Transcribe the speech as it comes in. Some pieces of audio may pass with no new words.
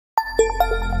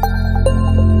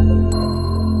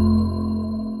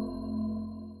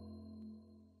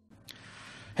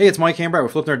Hey, it's Mike Hambright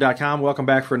with FlipNerd.com. Welcome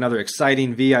back for another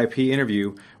exciting VIP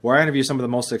interview where I interview some of the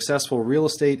most successful real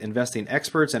estate investing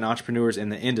experts and entrepreneurs in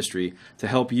the industry to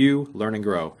help you learn and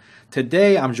grow.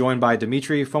 Today, I'm joined by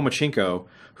Dmitriy Fomichenko,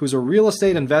 who's a real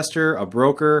estate investor, a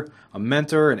broker, a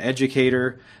mentor, an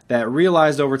educator that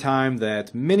realized over time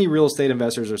that many real estate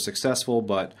investors are successful,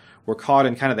 but were caught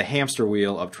in kind of the hamster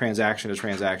wheel of transaction to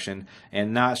transaction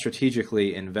and not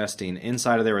strategically investing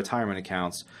inside of their retirement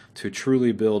accounts to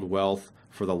truly build wealth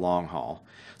for the long haul.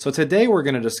 So today we're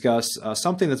going to discuss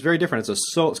something that's very different.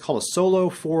 It's called a solo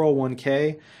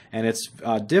 401k, and it's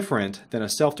different than a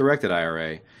self-directed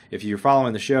IRA. If you're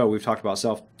following the show, we've talked about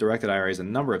self-directed IRAs a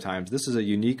number of times. This is a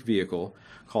unique vehicle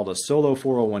called a solo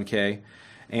 401k,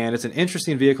 and it's an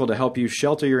interesting vehicle to help you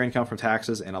shelter your income from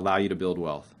taxes and allow you to build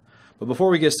wealth. But before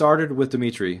we get started with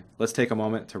Dmitry, let's take a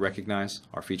moment to recognize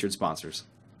our featured sponsors.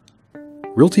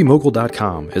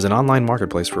 RealtyMogul.com is an online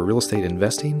marketplace for real estate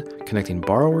investing, connecting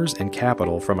borrowers and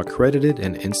capital from accredited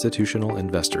and institutional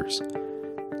investors.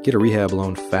 Get a rehab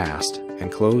loan fast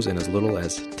and close in as little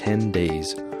as 10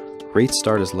 days. Rates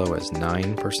start as low as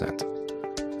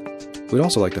 9%. We'd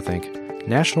also like to thank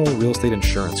National Real Estate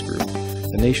Insurance Group,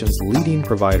 the nation's leading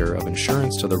provider of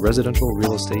insurance to the residential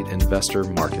real estate investor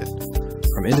market.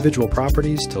 From individual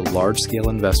properties to large-scale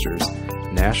investors,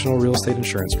 National Real Estate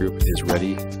Insurance Group is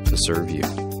ready to serve you.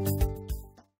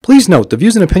 Please note, the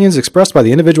views and opinions expressed by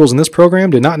the individuals in this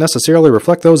program do not necessarily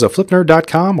reflect those of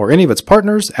FlipNerd.com or any of its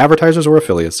partners, advertisers, or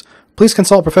affiliates. Please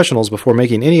consult professionals before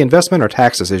making any investment or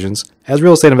tax decisions, as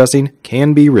real estate investing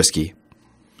can be risky.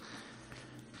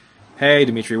 Hey,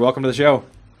 Dmitry, welcome to the show.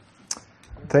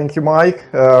 Thank you, Mike.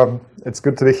 It's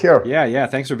good to be here. Yeah,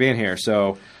 thanks for being here.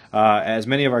 So, as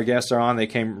many of our guests are on, you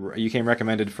came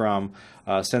recommended from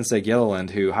Sensei Gilliland,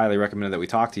 who highly recommended that we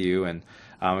talk to you, and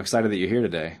I'm excited that you're here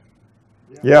today.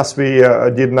 Yes, we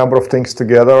did a number of things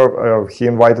together. He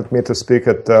invited me to speak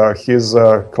at his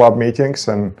club meetings,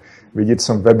 and we did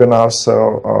some webinars.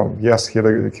 So yes,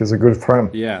 he's a good friend.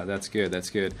 Yeah, that's good. That's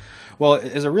good. Well,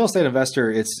 as a real estate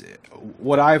investor, it's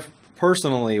what I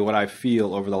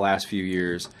feel over the last few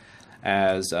years.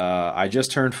 As I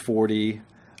just turned 40.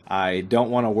 I don't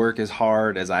want to work as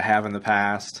hard as I have in the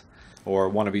past, or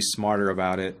want to be smarter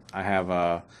about it. I have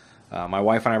my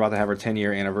wife and I are about to have our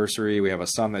 10-year anniversary. We have a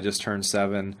son that just turned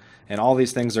 7, and all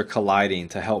these things are colliding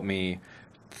to help me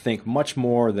think much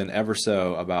more than ever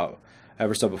so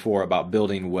before about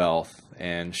building wealth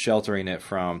and sheltering it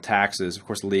from taxes, of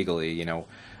course legally,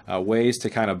 ways to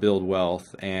kind of build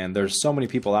wealth. And there's so many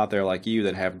people out there like you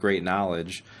that have great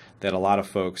knowledge that a lot of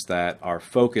folks that are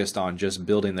focused on just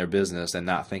building their business and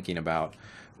not thinking about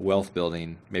wealth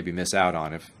building maybe miss out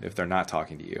on if they're not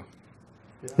talking to you.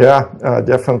 Yeah,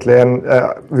 definitely. And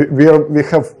we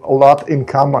have a lot in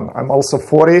common. I'm also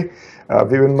 40. We've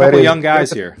been married. A couple young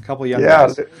guys here. A couple young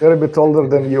guys. Yeah, a little bit older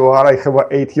than you are. I have an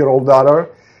 8-year-old daughter.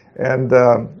 And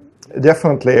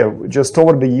definitely, just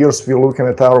over the years, we're looking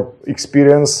at our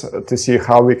experience to see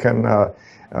how we can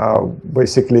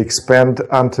basically expand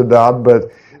onto that.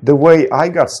 But the way I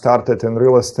got started in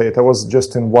real estate, I was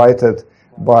just invited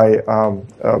by a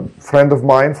friend of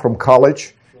mine from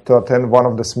college to attend one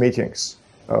of these meetings,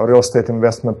 real estate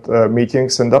investment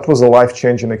meetings, and that was a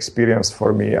life-changing experience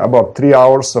for me. About 3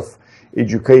 hours of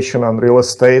education on real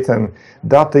estate, and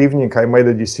that evening I made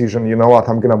a decision, you know what,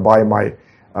 I'm going to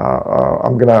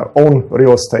own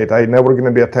real estate. I'm never going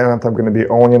to be a tenant, I'm going to be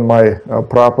owning my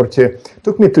property. It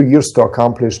took me 2 years to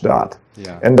accomplish that.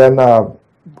 Yeah. And then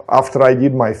after I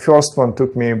did my first one, it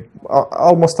took me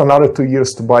almost another 2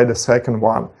 years to buy the second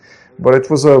one. But it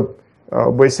was a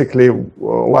basically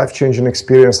life-changing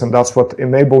experience, and that's what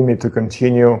enabled me to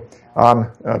continue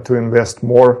on to invest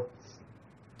more.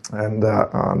 And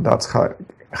that's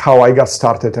how I got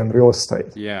started in real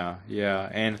estate. Yeah.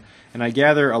 And I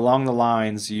gather along the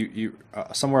lines, you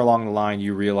somewhere along the line,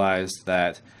 you realized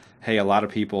that, hey, a lot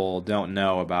of people don't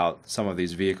know about some of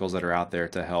these vehicles that are out there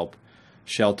to help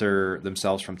shelter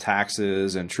themselves from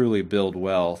taxes and truly build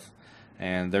wealth.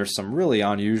 And there's some really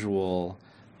unusual,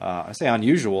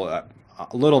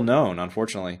 little known,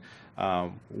 unfortunately,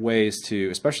 ways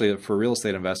to, especially for real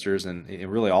estate investors and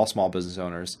really all small business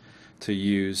owners, to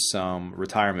use some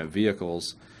retirement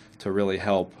vehicles to really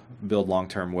help build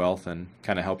long-term wealth and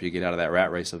kind of help you get out of that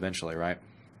rat race eventually, right?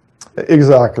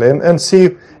 Exactly. And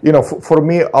see, for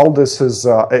me, all this is,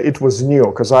 it was new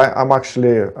because I'm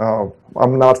actually,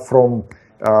 I'm not from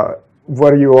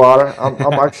where you are.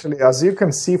 I'm actually, as you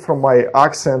can see from my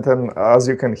accent and as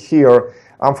you can hear,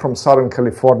 I'm from Southern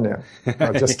California.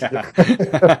 I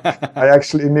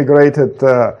actually immigrated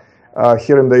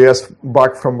here in the US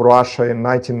back from Russia in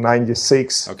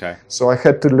 1996. Okay. So I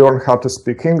had to learn how to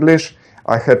speak English.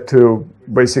 I had to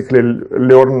basically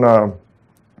learn,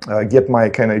 get my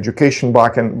kind of education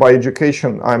back. And by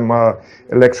education, I'm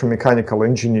electromechanical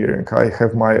engineering. I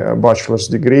have my bachelor's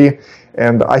degree,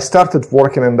 and I started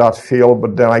working in that field,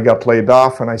 but then I got laid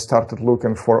off and I started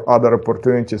looking for other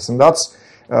opportunities. And that's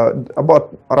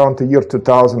about around the year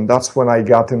 2000. That's when I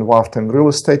got involved in real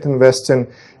estate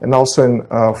investing and also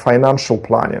in financial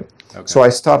planning. Okay. So I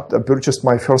purchased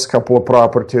my first couple of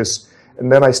properties,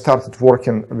 and then I started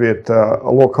working with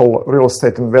a local real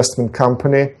estate investment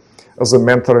company as a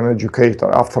mentor and educator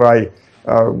after I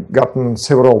gotten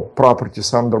several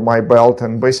properties under my belt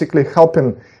and basically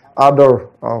helping other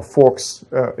folks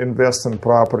invest in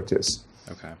properties.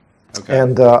 Okay. Okay.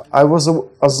 And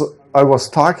as I was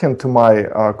talking to my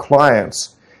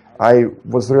clients, I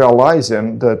was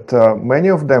realizing that many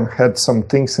of them had some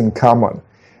things in common.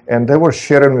 And they were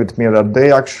sharing with me that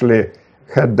they actually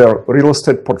had their real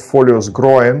estate portfolios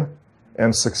growing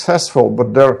and successful,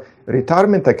 but their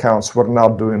retirement accounts were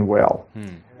not doing well.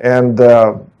 And,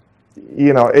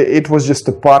 you know, it was just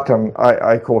a pattern.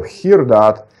 I could hear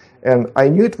that. And I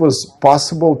knew it was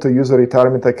possible to use a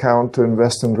retirement account to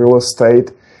invest in real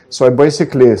estate. So I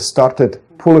basically started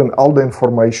pulling all the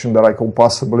information that I could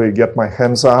possibly get my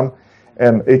hands on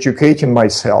and educating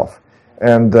myself.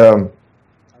 And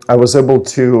I was able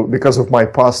to, because of my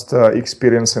past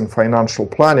experience in financial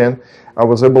planning, I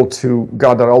was able to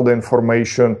gather all the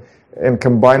information and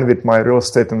combine with my real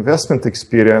estate investment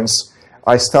experience.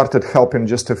 I started helping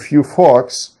just a few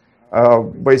folks,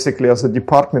 basically as a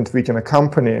department within a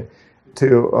company,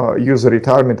 to use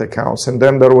retirement accounts. And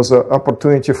then there was an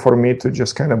opportunity for me to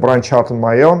just kind of branch out on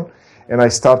my own. And I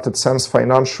started Sense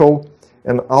Financial.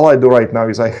 And all I do right now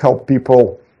is I help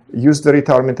people use the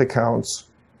retirement accounts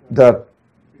that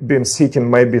been sitting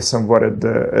maybe somewhere at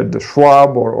the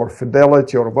Schwab or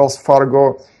Fidelity or Wells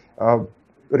Fargo,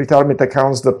 retirement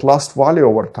accounts that lost value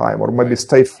over time or maybe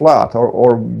stayed flat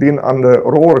or been on the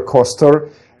roller coaster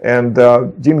and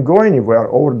didn't go anywhere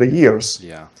over the years.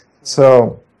 Yeah.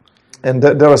 So, and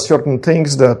there are certain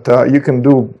things that you can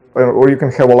do or you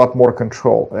can have a lot more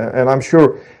control. And I'm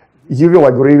sure you will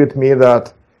agree with me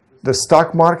that the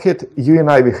stock market, you and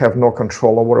I, we have no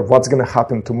control over what's going to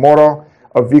happen tomorrow,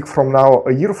 a week from now,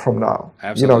 a year from now.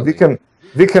 Absolutely. You know,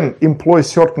 we can employ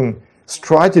certain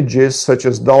strategies such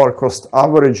as dollar cost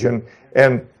averaging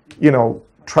and, you know,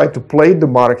 try to play the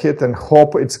market and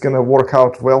hope it's going to work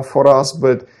out well for us.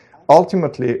 But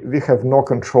ultimately, we have no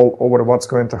control over what's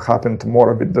going to happen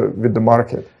tomorrow with the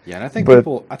market. Yeah, and I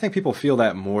think people feel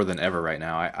that more than ever right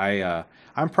now.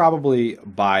 I'm probably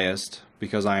biased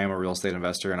because I am a real estate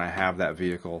investor and I have that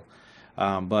vehicle,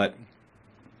 but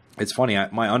it's funny.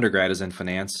 My undergrad is in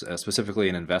finance, specifically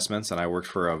in investments, and I worked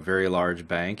for a very large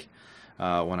bank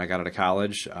when I got out of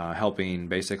college, helping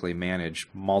basically manage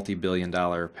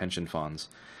multi-billion-dollar pension funds.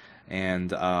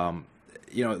 And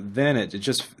you know, then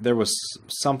there was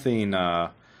something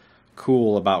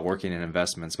cool about working in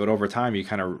investments. But over time, you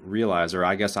kind of realize, or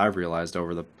I guess I've realized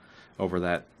over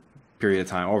that period of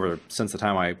time, since the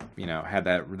time I had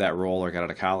that role or got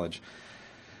out of college,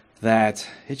 that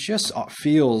it just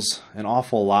feels an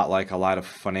awful lot like a lot of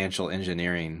financial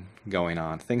engineering going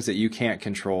on. Things that you can't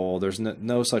control. There's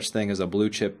no such thing as a blue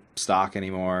chip stock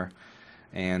anymore.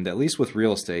 And at least with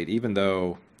real estate, even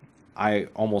though I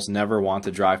almost never want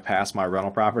to drive past my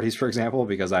rental properties, for example,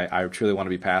 because I truly want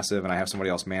to be passive and I have somebody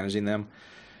else managing them,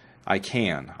 I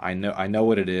can. I know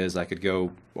what it is. I could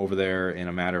go over there in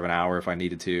a matter of an hour if I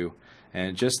needed to.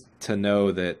 And just to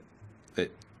know that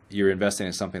you're investing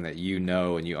in something that you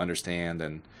know and you understand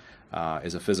and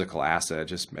is a physical asset,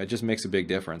 it just makes a big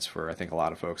difference for, I think, a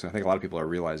lot of folks. And I think a lot of people are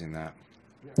realizing that.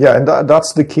 Yeah, and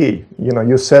that's the key. You know,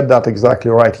 you said that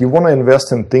exactly right. You want to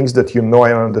invest in things that you know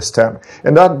and understand.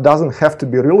 And that doesn't have to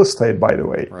be real estate, by the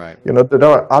way. Right. You know, there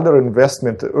are other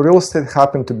investment. Real estate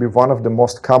happen to be one of the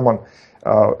most common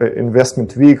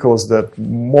investment vehicles that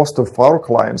most of our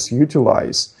clients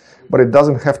utilize. But it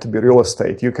doesn't have to be real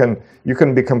estate. You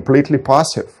can be completely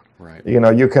passive. Right. You know,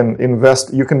 you can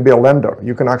invest, you can be a lender.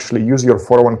 You can actually use your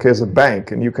 401k as a bank,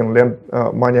 and you can lend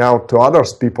money out to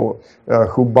others, people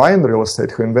who buy in real estate,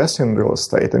 who invest in real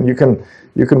estate, and you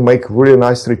can make really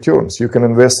nice returns. You can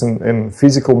invest in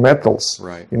physical metals,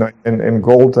 right. You know, in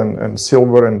gold and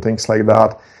silver and things like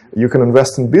that. You can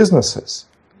invest in businesses.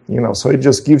 You know, so it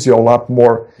just gives you a lot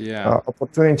more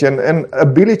opportunity and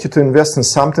ability to invest in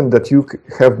something that you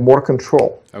have more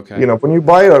control. Okay. You know, when you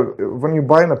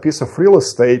buy a piece of real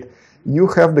estate, you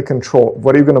have the control.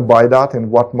 Where are you going to buy that?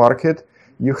 In what market?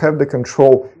 You have the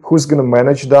control. Who's going to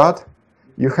manage that?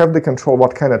 You have the control.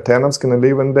 What kind of tenants going to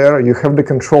live in there? You have the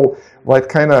control. What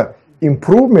kind of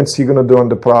improvements you're going to do on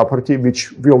the property,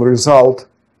 which will result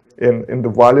in the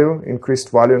value,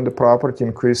 increased value in the property,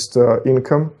 increased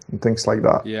income, and things like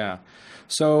that. Yeah.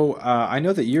 So I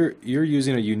know that you're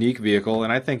using a unique vehicle,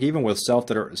 and I think even with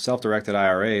self-directed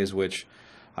IRAs, which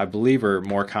I believe are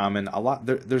more common,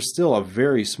 there's still a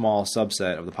very small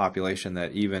subset of the population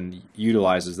that even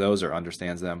utilizes those or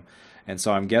understands them. And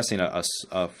so I'm guessing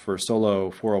for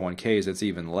solo 401ks, it's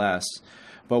even less.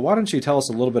 But why don't you tell us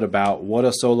a little bit about what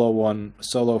a solo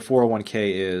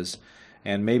 401k is,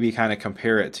 and maybe kind of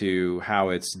compare it to how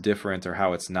it's different or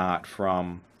how it's not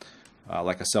from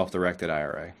like a self-directed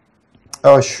IRA?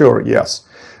 Sure, yes.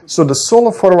 So the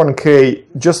solo 401k,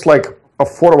 just like a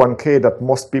 401k that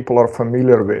most people are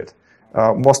familiar with,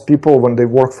 most people, when they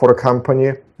work for a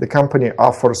company, the company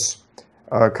offers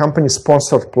a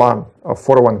company-sponsored plan of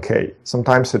 401k.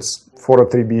 Sometimes it's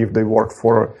 403b if they work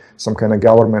for some kind of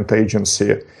government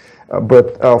agency.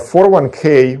 But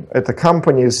 401k at the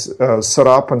company is set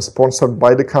up and sponsored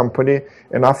by the company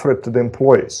and offered to the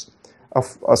employees.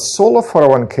 A solo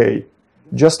 401k,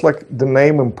 just like the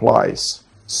name implies,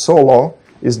 solo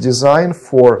is designed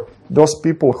for those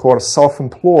people who are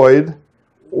self-employed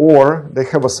or they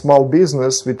have a small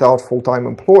business without full-time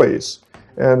employees.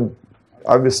 And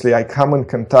obviously, I come in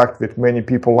contact with many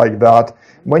people like that.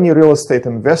 Many real estate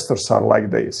investors are like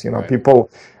this. You know, right. People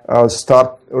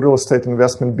start a real estate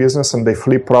investment business and they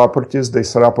flip properties, they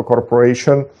set up a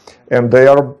corporation, and they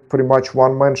are pretty much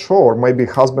one-man show, or maybe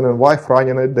husband and wife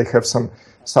running it. They have some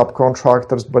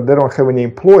subcontractors, but they don't have any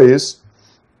employees.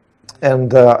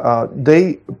 And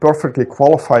they perfectly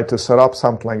qualify to set up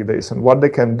something like this. And what they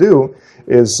can do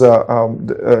is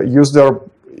use their,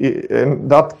 and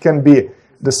that can be,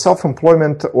 the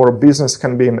self-employment or business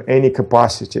can be in any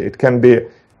capacity. It can be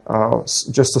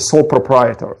just a sole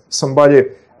proprietor. Somebody,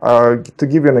 to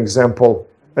give you an example,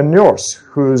 a nurse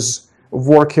who's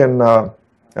working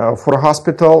for a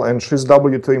hospital and she's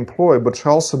W-2 employee, but she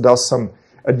also does some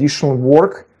additional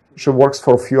work. She works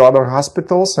for a few other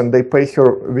hospitals and they pay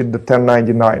her with the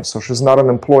 1099. So she's not an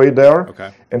employee there.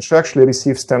 Okay. And she actually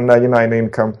receives 1099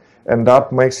 income. And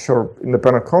that makes her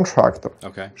independent contractor.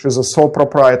 Okay. She's a sole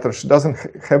proprietor. She doesn't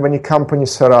have any company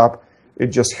set up.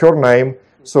 It's just her name.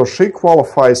 So she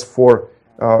qualifies for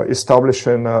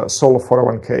establishing a solo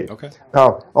 401k. Okay.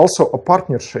 Now, also a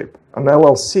partnership, an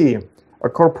LLC, a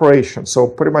corporation. So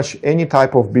pretty much any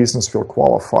type of business will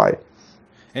qualify.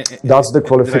 That's the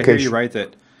qualification. Did I hear you right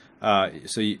that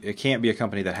it can't be a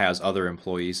company that has other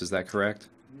employees? Is that correct?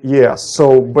 Yes,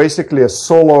 so basically a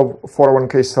solo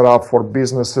 401k set up for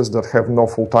businesses that have no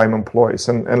full-time employees.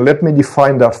 And let me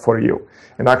define that for you.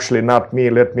 And actually not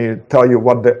me, let me tell you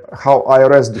how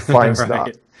IRS defines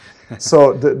right. that.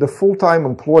 So the full-time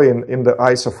employee in the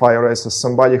eyes of IRS is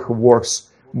somebody who works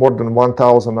more than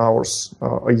 1,000 hours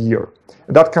a year.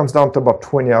 And that comes down to about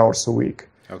 20 hours a week.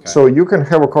 Okay. So you can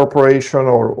have a corporation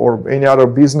or any other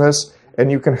business, and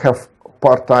you can have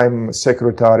part-time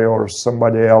secretary or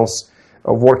somebody else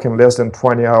working less than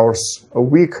 20 hours a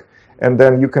week, and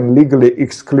then you can legally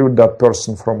exclude that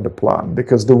person from the plan,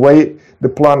 because the way the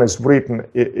plan is written,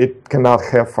 it cannot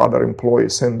have other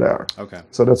employees in there. Okay.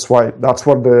 So that's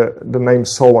where the name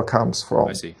solo comes from.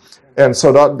 I see. And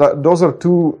so those are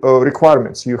two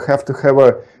requirements. You have to have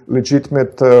a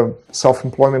legitimate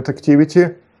self-employment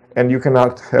activity, and you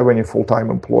cannot have any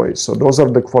full-time employees. So those are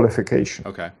the qualifications.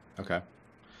 Okay. Okay.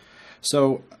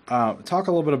 So talk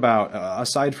a little bit about,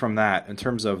 aside from that, in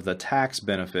terms of the tax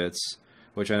benefits,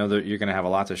 which I know that you're going to have a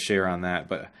lot to share on that,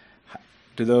 but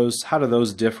how do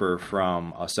those differ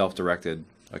from a self-directed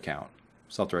account,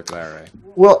 self-directed IRA?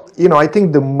 Well, I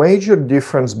think the major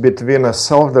difference between a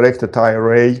self-directed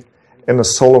IRA and a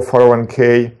solo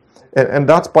 401k, and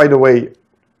that's, by the way,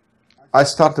 I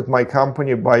started my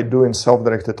company by doing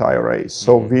self-directed IRAs.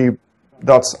 So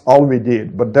that's all we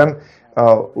did. But then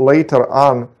later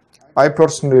on, I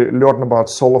personally learned about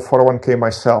solo 401k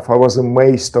myself. I was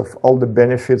amazed of all the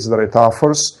benefits that it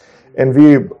offers. And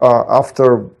we,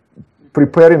 after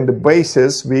preparing the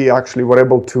basis, we actually were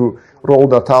able to roll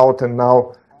that out and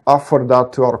now offer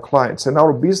that to our clients. And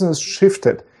our business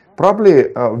shifted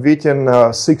probably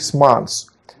within 6 months.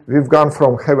 We've gone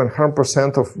from having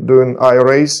 100% of doing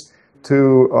IRAs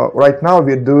to right now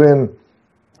we're doing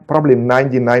probably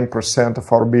 99%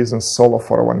 of our business solo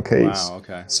 401ks. Wow,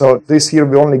 okay. So this year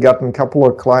we only gotten a couple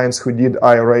of clients who did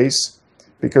IRAs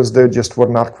because they just were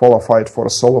not qualified for a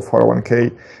solo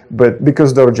 401k, but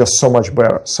because they're just so much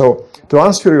better. So to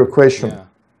answer your question,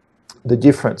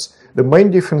 the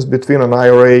main difference between an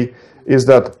IRA is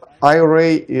that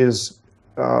IRA is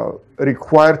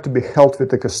required to be held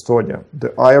with a custodian. The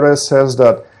IRS says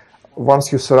that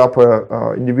once you set up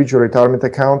an individual retirement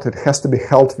account, it has to be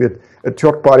held with a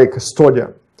third-party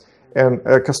custodian. And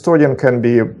a custodian can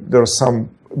be, there's some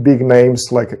big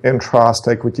names like Entrust,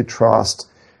 Equity Trust,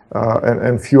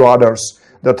 and few others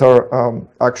that are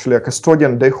actually a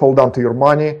custodian. They hold on to your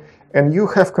money, and you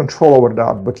have control over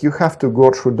that, but you have to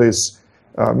go through this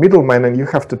middleman, and you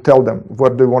have to tell them where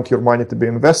they want your money to be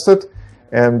invested,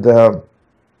 and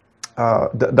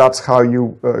that's how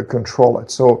you control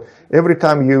it. So every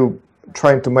time you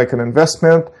trying to make an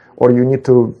investment, or you need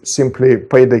to simply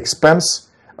pay the expense,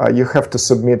 you have to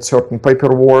submit certain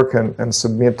paperwork and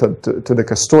submit it to the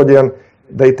custodian.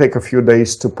 They take a few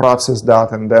days to process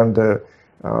that, and then the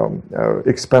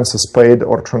expense is paid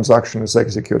or transaction is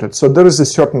executed. So there is a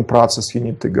certain process you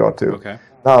need to go to. Okay.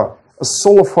 Now, a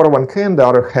solo 401k, on the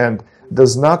other hand,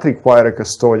 does not require a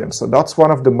custodian. So that's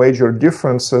one of the major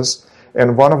differences,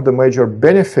 and one of the major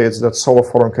benefits that solo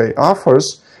 401k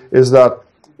offers is that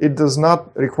it does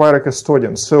not require a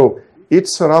custodian. So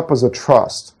it's set up as a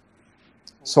trust.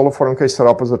 Solo 401k is set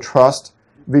up as a trust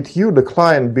with you, the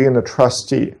client, being a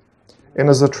trustee. And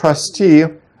as a trustee,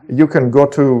 you can go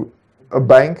to a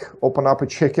bank, open up a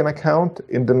checking account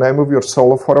in the name of your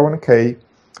solo 401k.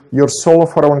 Your solo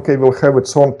 401k will have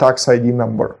its own tax ID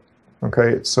number.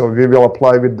 Okay, so we will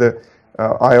apply with the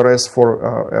IRS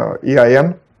for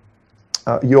EIN.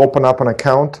 You open up an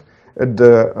account at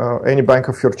any bank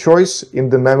of your choice in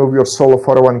the name of your solo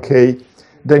 401k.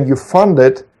 Then you fund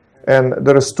it, and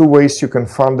there is two ways you can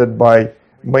fund it: by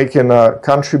making a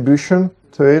contribution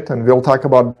to it, and we'll talk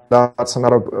about that. That's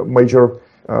another major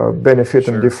benefit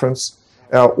and difference,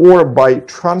 or by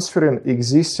transferring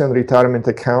existing retirement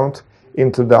account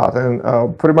into that. And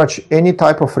pretty much any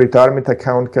type of retirement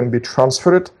account can be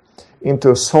transferred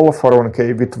into a solo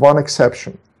 401k with one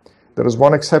exception. There is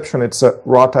one exception. It's a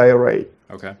Roth IRA.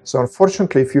 Okay. So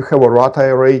unfortunately, if you have a Roth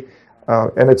IRA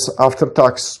and it's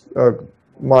after-tax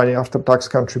money, after-tax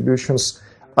contributions,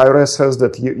 IRS says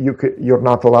that you're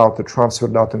not allowed to transfer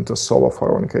that into solo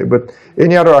 401k. But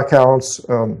any other accounts,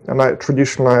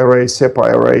 traditional IRA, SEP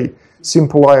IRA,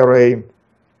 simple IRA,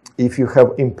 if you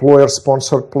have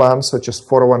employer-sponsored plans such as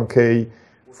 401k,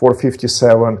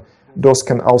 457, those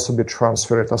can also be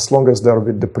transferred as long as they're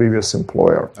with the previous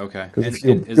employer. Okay.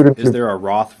 And is there a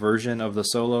Roth version of the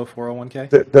solo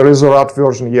 401k? There is a Roth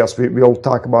version, yes. We'll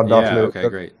talk about that later. Okay,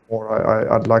 great. Or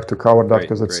I'd like to cover that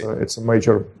because it's a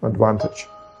major advantage.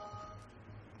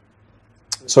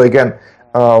 So again,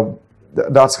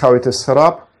 that's how it is set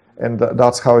up, and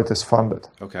that's how it is funded.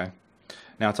 Okay.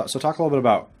 Now, so talk a little bit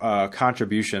about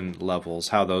contribution levels,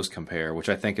 how those compare, which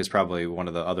I think is probably one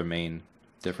of the other main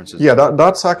differences. Yeah,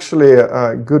 that's actually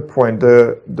a good point.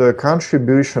 The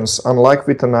contributions, unlike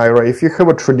with an IRA, if you have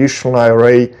a traditional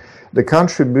IRA, the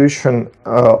contribution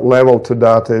level to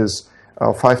that is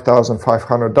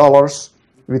 $5,500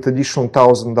 with additional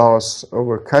 $1,000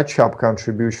 over catch-up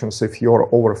contributions if you're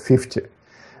over 50.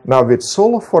 Now, with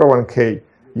solo 401k,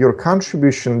 your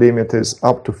contribution limit is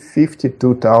up to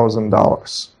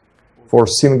 $52,000 for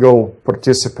single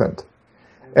participant.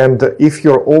 And if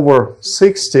you're over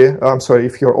 50,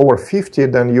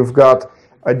 then you've got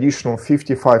additional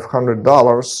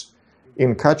 $5,500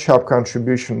 in catch-up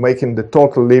contribution, making the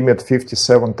total limit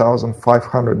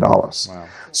 $57,500. Wow.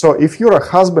 So if you're a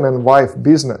husband and wife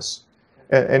business,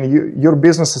 and your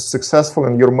business is successful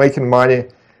and you're making money,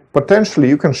 potentially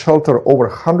you can shelter over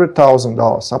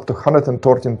 $100,000, up to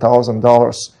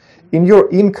 $113,000 in your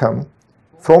income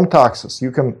from taxes.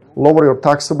 You can lower your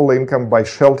taxable income by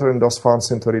sheltering those funds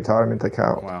into a retirement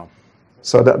account. Wow.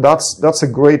 So that's a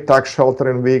great tax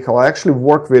sheltering vehicle. I actually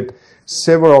work with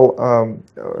several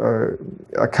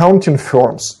accounting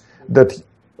firms that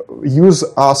use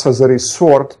us as a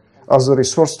resource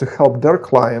to help their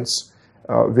clients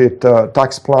with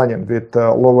tax planning, with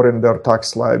lowering their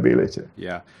tax liability.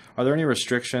 Yeah. Are there any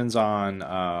restrictions on,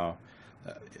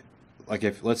 like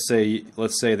if let's say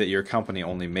that your company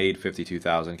only made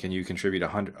 $52,000, can you contribute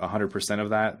 100% of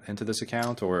that into this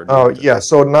account, or? Yeah.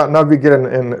 So now we get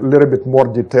in a little bit more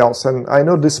details, and I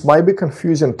know this might be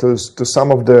confusing to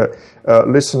some of the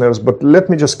listeners, but let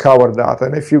me just cover that.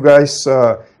 And if you guys,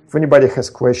 if anybody has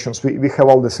questions, we have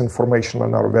all this information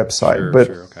on our website.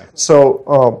 Sure, okay.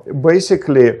 So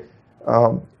basically,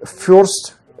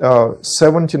 first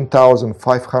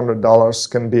 $17,500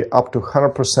 can be up to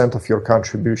 100% of your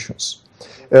contributions.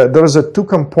 There's two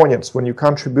components when you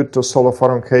contribute to solo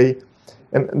 401k,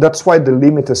 and that's why the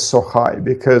limit is so high,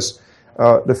 because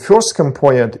the first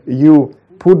component, you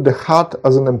put the hat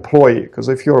as an employee, because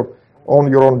if you're own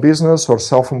your own business or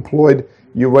self-employed,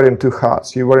 you're wearing two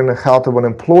hats. You're wearing a hat of an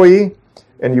employee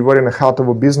and you're wearing a hat of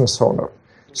a business owner.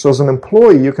 So as an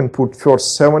employee, you can put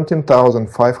first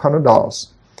 $17,500,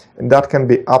 and that can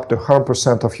be up to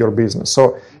 100% of your business.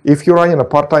 So if you're running a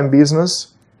part-time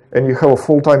business and you have a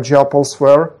full-time job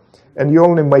elsewhere, and you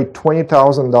only made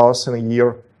 $20,000 in a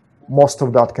year, most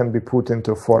of that can be put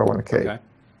into 401k. Okay.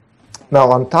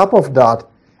 Now, on top of that,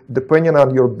 depending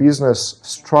on your business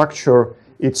structure,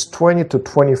 it's 20 to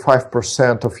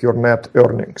 25% of your net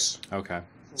earnings. Okay.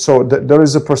 So there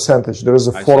is a percentage, there is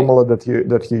a formula that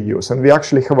you use, and we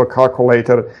actually have a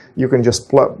calculator. You can just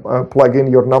plug in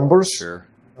your numbers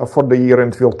for the year,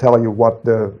 and it will tell you what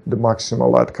the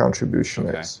maximal net contribution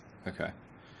is.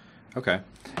 Okay.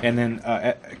 And then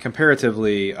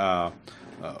comparatively,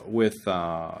 with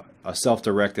a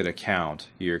self-directed account,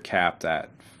 you're capped at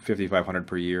 $5,500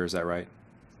 per year. Is that right?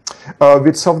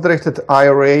 With self-directed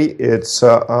IRA, it's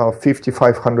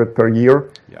 $5,500 per year,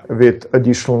 with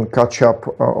additional catch-up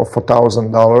of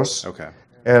 $1,000. Okay.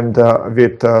 And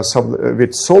with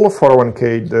solo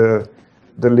 401k,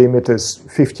 the limit is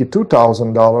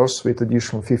 $52,000 with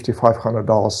additional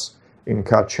 $5,500 in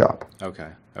catch-up.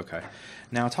 Okay.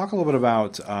 Now talk a little bit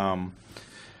about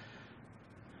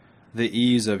the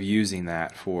ease of using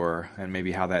that and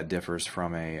maybe how that differs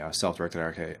from a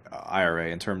self-directed IRA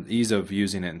in terms ease of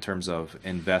using it in terms of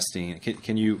investing.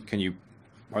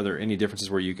 Are there any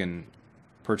differences where you can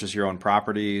purchase your own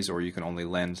properties, or you can only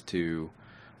lend to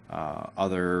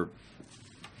other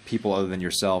people other than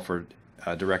yourself, or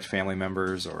direct family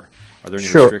members, or are there any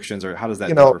restrictions, or how does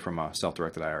that differ from a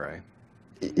self-directed IRA?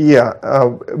 Yeah,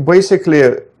 basically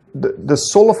the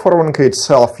solo 401k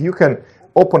itself, you can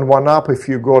open one up if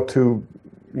you go to,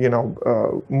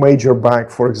 major bank,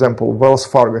 for example, Wells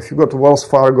Fargo. If you go to Wells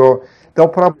Fargo, they'll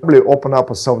probably open up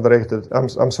a self-directed,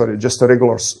 just a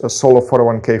regular solo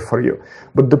 401k for you.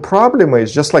 But the problem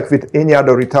is, just like with any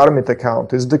other retirement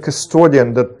account, is the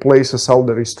custodian that places all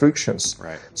the restrictions.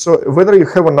 Right. So whether you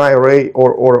have an IRA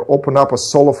or open up a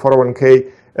solo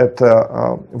 401k at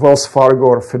Wells Fargo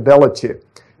or Fidelity,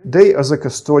 they, as a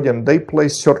custodian, they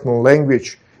place certain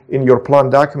language in your plan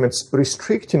documents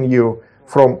restricting you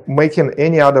from making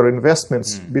any other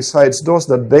investments besides those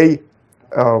that they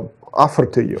offer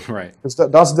to you. Right.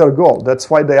 That's their goal. That's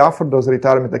why they offer those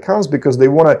retirement accounts, because they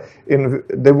want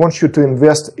you to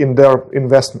invest in their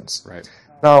investments. Right.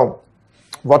 Now,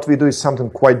 what we do is something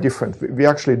quite different. We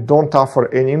actually don't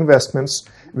offer any investments.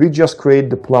 We just create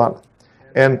the plan.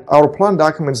 And our plan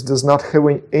documents does not have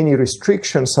any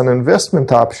restrictions on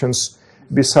investment options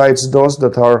besides those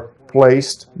that are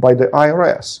placed by the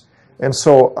IRS. And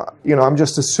so, I'm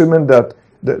just assuming that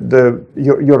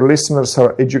your listeners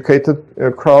are educated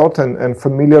crowd and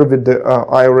familiar with the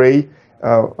IRA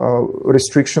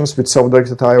restrictions with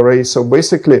self-directed IRA. So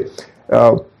basically,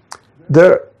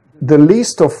 the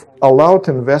list of allowed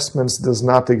investments does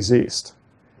not exist.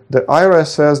 The IRS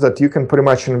says that you can pretty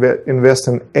much invest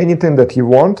in anything that you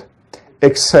want,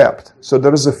 except, so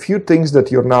there is a few things that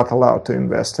you're not allowed to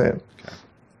invest in. Okay.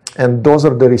 And those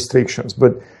are the restrictions.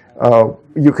 But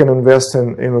you can invest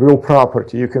in real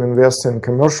property, you can invest in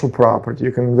commercial property,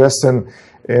 you can invest in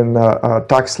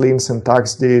tax liens and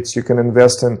tax deeds, you can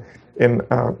invest in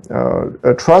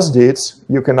trust deeds,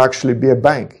 you can actually be a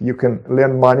bank. You can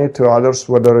lend money to others,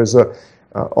 whether it's a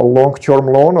long-term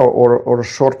loan or a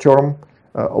short-term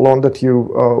loan that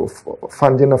you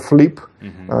fund in a flip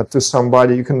to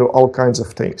somebody. You can do all kinds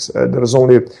of things. There is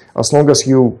only, as long as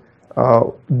you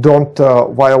don't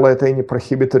violate any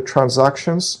prohibited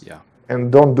transactions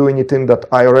and don't do anything that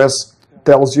IRS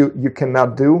tells you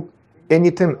cannot do,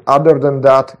 anything other than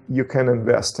that you can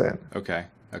invest in. Okay.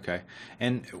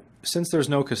 And since there's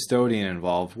no custodian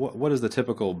involved, what is the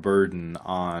typical burden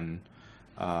on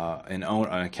an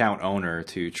account owner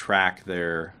to track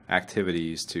their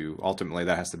activities? To ultimately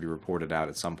that has to be reported out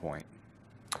at some point.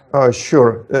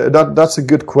 Sure, that's a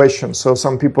good question. So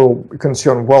some people are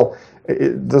concerned, well,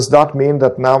 does that mean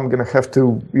that now I'm going to have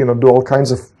to do all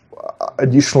kinds of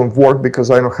additional work because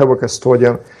I don't have a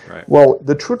custodian? Right. Well,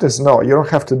 the truth is no, you don't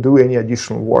have to do any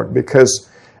additional work, because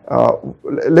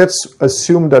let's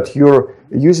assume that you're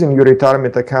using your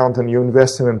retirement account and you're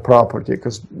investing in property,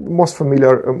 because most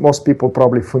people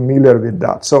probably familiar with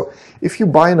that. So if you're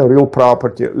buying a real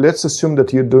property, let's assume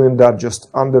that you're doing that just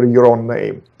under your own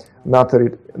name, not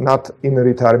in a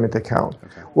retirement account.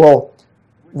 Okay. Well,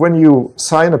 when you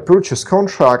sign a purchase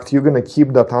contract, you're going to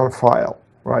keep that on file,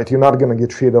 right? You're not going to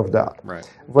get rid of that. Right.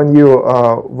 When you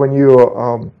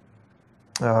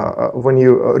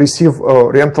receive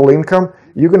rental income,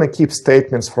 you're going to keep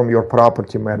statements from your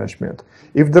property management.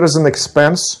 If there is an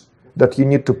expense that you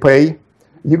need to pay,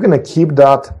 you're going to keep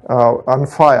that on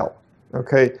file.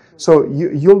 Okay, so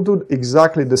you'll do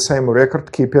exactly the same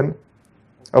record keeping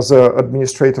as an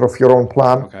administrator of your own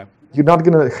plan. Okay. You're not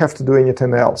going to have to do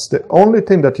anything else. The only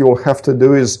thing that you'll have to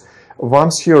do is,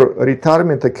 once your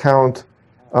retirement account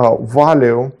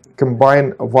value combined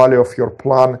value of your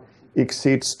plan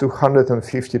exceeds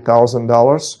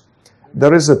 $250,000,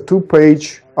 there is a 2-page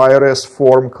IRS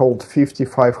form called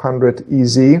 5500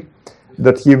 EZ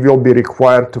that you will be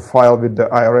required to file with the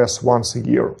IRS once a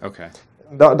year. Okay.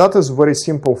 That is a very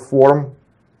simple form.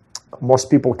 Most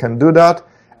people can do that,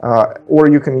 or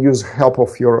you can use help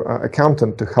of your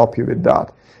accountant to help you with that.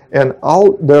 And all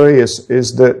there is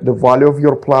the value of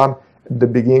your plan at the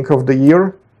beginning of the year,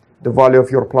 the value of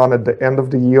your plan at the end of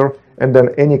the year, and then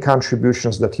any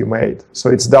contributions that you made. So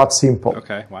it's that simple.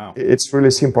 Okay, wow. It's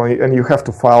really simple, and you have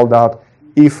to file that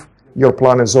if your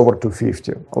plan is over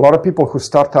 250. A lot of people who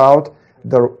start out,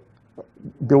 they're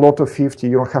below 250,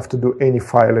 you don't have to do any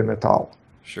filing at all.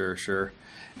 Sure, sure.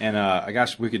 And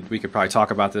gosh, we could probably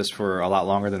talk about this for a lot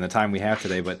longer than the time we have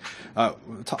today, but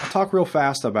talk real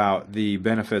fast about the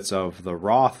benefits of the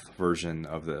Roth version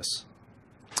of this.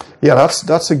 Yeah,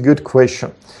 that's a good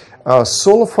question.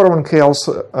 Solo 401k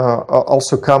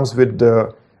also comes with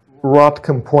the Roth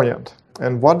component,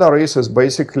 and what that is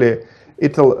basically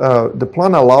the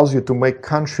plan allows you to make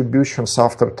contributions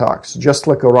after tax, just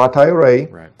like a Roth IRA.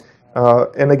 Right.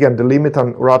 And again, the limit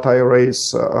on Roth IRA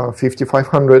is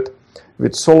 $5,500.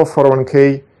 With Solo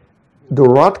 401k, the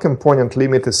Roth component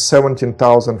limit is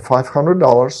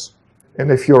 $17,500,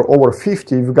 and if you're over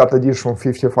 50, you've got additional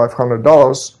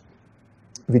 $5,500,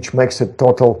 which makes it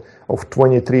total of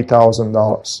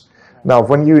 $23,000. Now,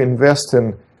 when you invest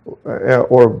in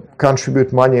or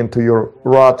contribute money into your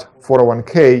Roth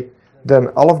 401k, then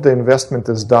all of the investment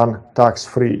is done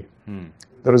tax-free.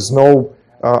 There is no,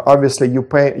 obviously, you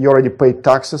already paid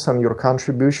taxes on your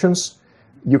contributions.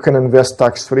 You can invest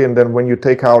tax-free, and then when you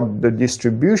take out the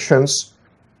distributions,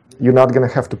 you're not going to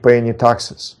have to pay any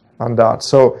taxes on that.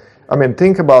 So, I mean,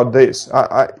 think about this.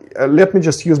 Let me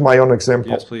just use my own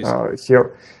example. Yes, please.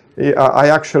 Here. I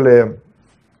actually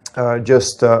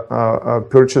just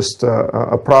purchased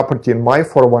a property in my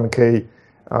 401k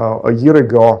a year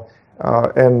ago,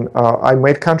 and I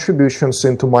made contributions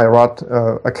into my Roth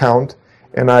account,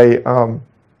 and I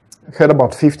had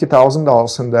about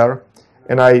 $50,000 in there.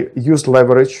 And I used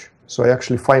leverage, so I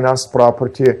actually financed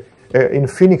property in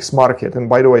Phoenix market. And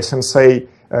by the way, Sensei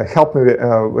helped me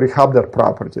rehab that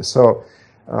property. So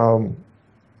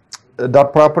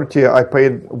that property, I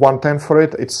paid $110 for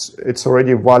it. It's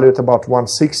already valued about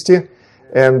 $160,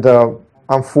 and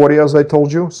I'm 40, as I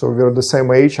told you, so we're the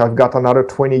same age. I've got another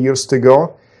 20 years to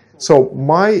go. So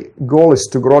my goal is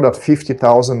to grow that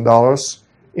 $50,000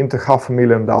 into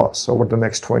 $500,000 over the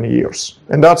next 20 years.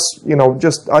 And that's,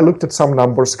 just, I looked at some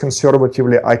numbers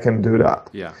conservatively, I can do that.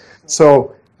 Yeah.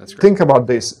 So think about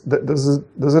this.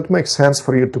 Does it make sense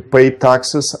for you to pay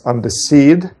taxes on the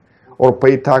seed or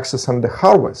pay taxes on the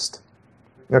harvest?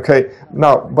 Okay.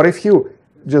 Now, but if you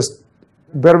just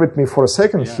bear with me for a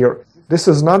second here, this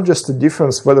is not just the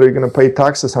difference whether you're going to pay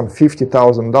taxes on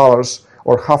 $50,000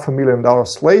 or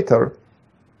 $500,000 later.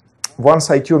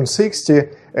 Once I turn 60,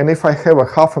 and if I have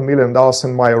 $500,000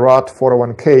 in my Roth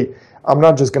 401k, I'm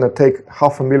not just going to take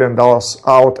 $500,000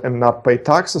 out and not pay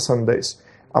taxes on this.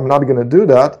 I'm not going to do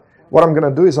that. What I'm going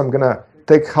to do is I'm going to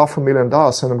take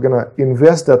 $500,000 and I'm going to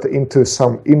invest that into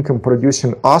some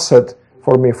income-producing asset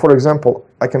for me. For example,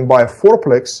 I can buy a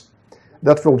fourplex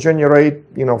that will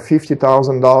generate,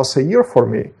 $50,000 a year for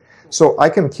me. So I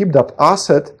can keep that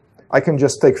asset. I can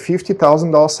just take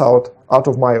 $50,000 out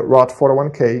of my Roth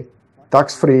 401k,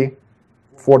 tax-free,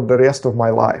 for the rest of my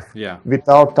life,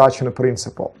 without touching a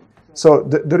principal. So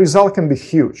the result can be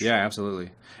huge. Yeah,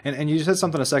 absolutely. And you said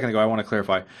something a second ago I want to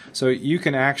clarify. So you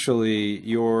can actually,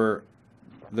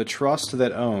 the trust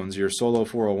that owns your solo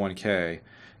 401k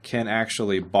can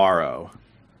actually borrow.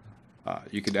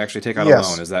 You could actually take out a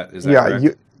loan. Is that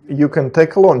correct? You can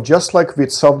take a loan. Just like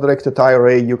with self-directed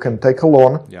IRA, you can take a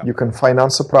loan. Yeah. You can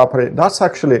finance a property. That's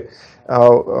actually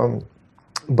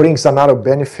brings another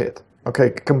benefit.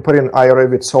 Okay, comparing IRA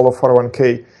with solo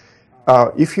 401k.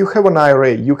 If you have an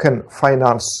IRA, you can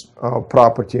finance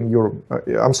property in your,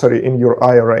 in your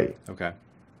IRA. Okay.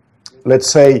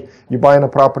 Let's say you're buying a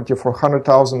property for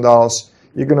 $100,000.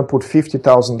 You're going to put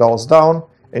 $50,000 down,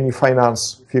 and you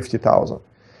finance $50,000.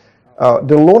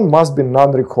 The loan must be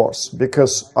non-recourse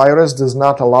because IRS does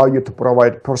not allow you to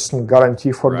provide personal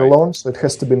guarantee for the loan, so it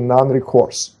has to be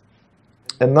non-recourse.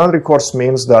 And non-recourse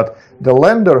means that the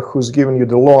lender who's giving you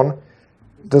the loan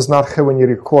does not have any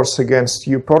recourse against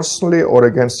you personally or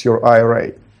against your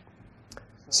IRA.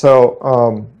 So,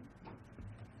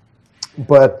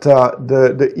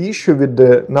 the issue with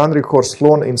the non-recourse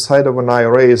loan inside of an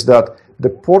IRA is that the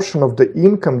portion of the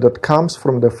income that comes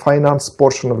from the finance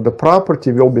portion of the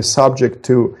property will be subject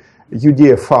to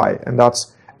UDFI, and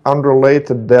that's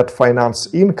unrelated debt finance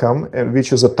income, and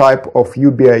which is a type of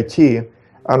UBIT,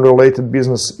 unrelated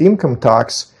business income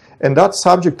tax, and that's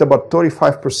subject to about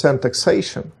 35%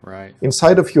 taxation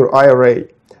inside of your IRA.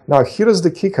 Now, here is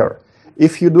the kicker.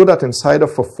 If you do that inside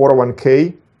of a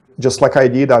 401k, just like I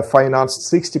did, I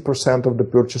financed 60% of the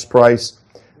purchase price.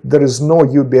 There is no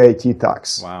UBIT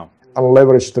tax on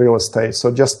leveraged real estate. So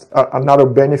just another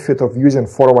benefit of using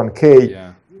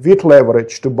 401k with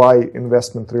leverage to buy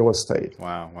investment real estate.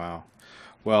 Wow.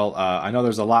 Well, I know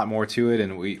there's a lot more to it,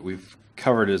 and we've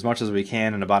covered as much as we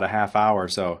can in about a half hour.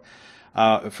 So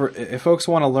if folks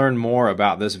want to learn more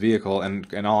about this vehicle,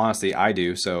 and in all honesty, I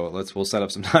do, so we'll set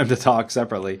up some time to talk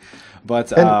separately. But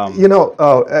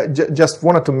just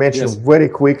wanted to mention very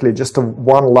quickly just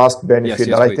one last benefit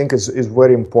that I think is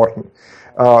very important.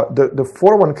 The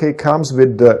 401k comes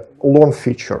with the loan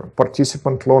feature,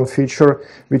 participant loan feature,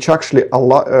 which actually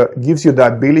gives you the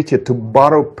ability to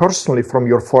borrow personally from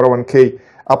your 401k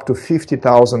up to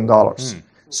 $50,000.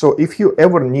 So if you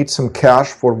ever need some cash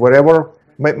for whatever,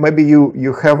 maybe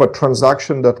you have a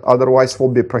transaction that otherwise will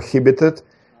be prohibited,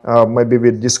 maybe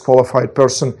with disqualified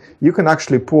person, you can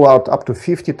actually pull out up to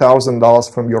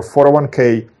 $50,000 from your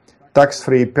 401k,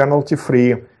 tax-free,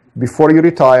 penalty-free, before you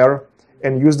retire,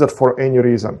 and use that for any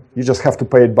reason. You just have to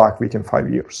pay it back within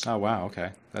 5 years. Oh, wow. Okay.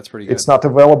 That's pretty good. It's not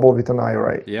available with an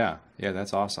IRA. Yeah.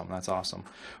 That's awesome.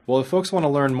 Well, if folks want to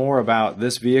learn more about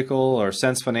this vehicle or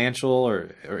Sense Financial or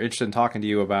interested in talking to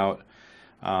you about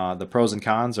the pros and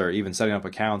cons or even setting up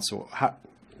accounts,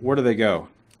 where do they go?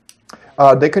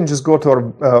 They can just go to our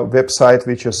website,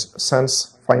 which is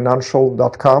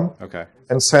sensefinancial.com. Okay.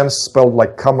 And sense spelled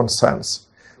like common sense.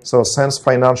 So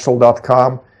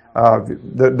sensefinancial.com.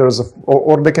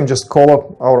 Or they can just call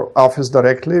up our office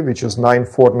directly, which is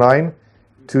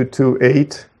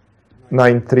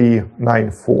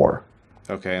 949-228-9394.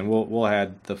 Okay, and we'll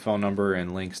add the phone number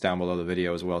and links down below the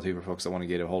video as well too for folks that want to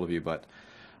get a hold of you. But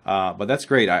that's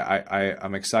great.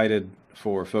 I'm excited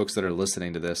for folks that are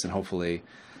listening to this, and hopefully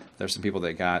there's some people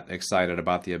that got excited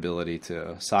about the ability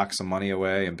to sock some money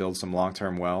away and build some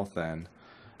long-term wealth. And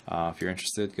if you're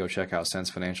interested, go check out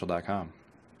sensefinancial.com.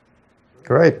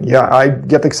 Great. Yeah, I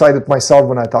get excited myself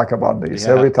when I talk about this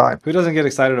every time. Who doesn't get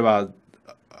excited about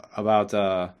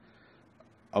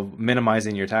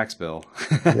minimizing your tax bill?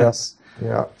 Yes.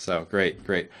 Yeah. So great.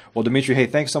 Well, Dmitry, hey,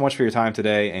 thanks so much for your time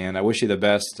today, and I wish you the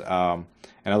best. And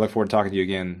I look forward to talking to you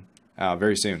again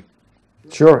very soon.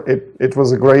 Sure. It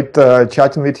was a great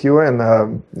chatting with you,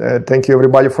 and thank you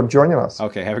everybody for joining us.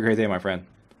 Okay. Have a great day, my friend.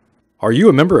 Are you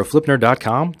a member of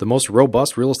FlipNerd.com, the most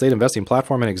robust real estate investing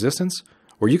platform in existence,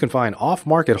 where you can find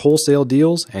off-market wholesale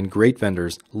deals and great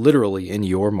vendors literally in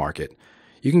your market?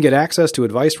 You can get access to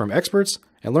advice from experts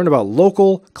and learn about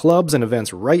local clubs and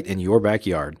events right in your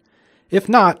backyard. If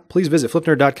not, please visit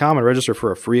FlipNerd.com and register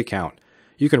for a free account.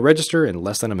 You can register in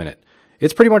less than a minute.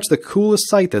 It's pretty much the coolest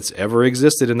site that's ever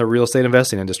existed in the real estate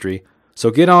investing industry,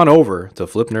 so get on over to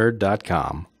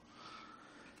FlipNerd.com.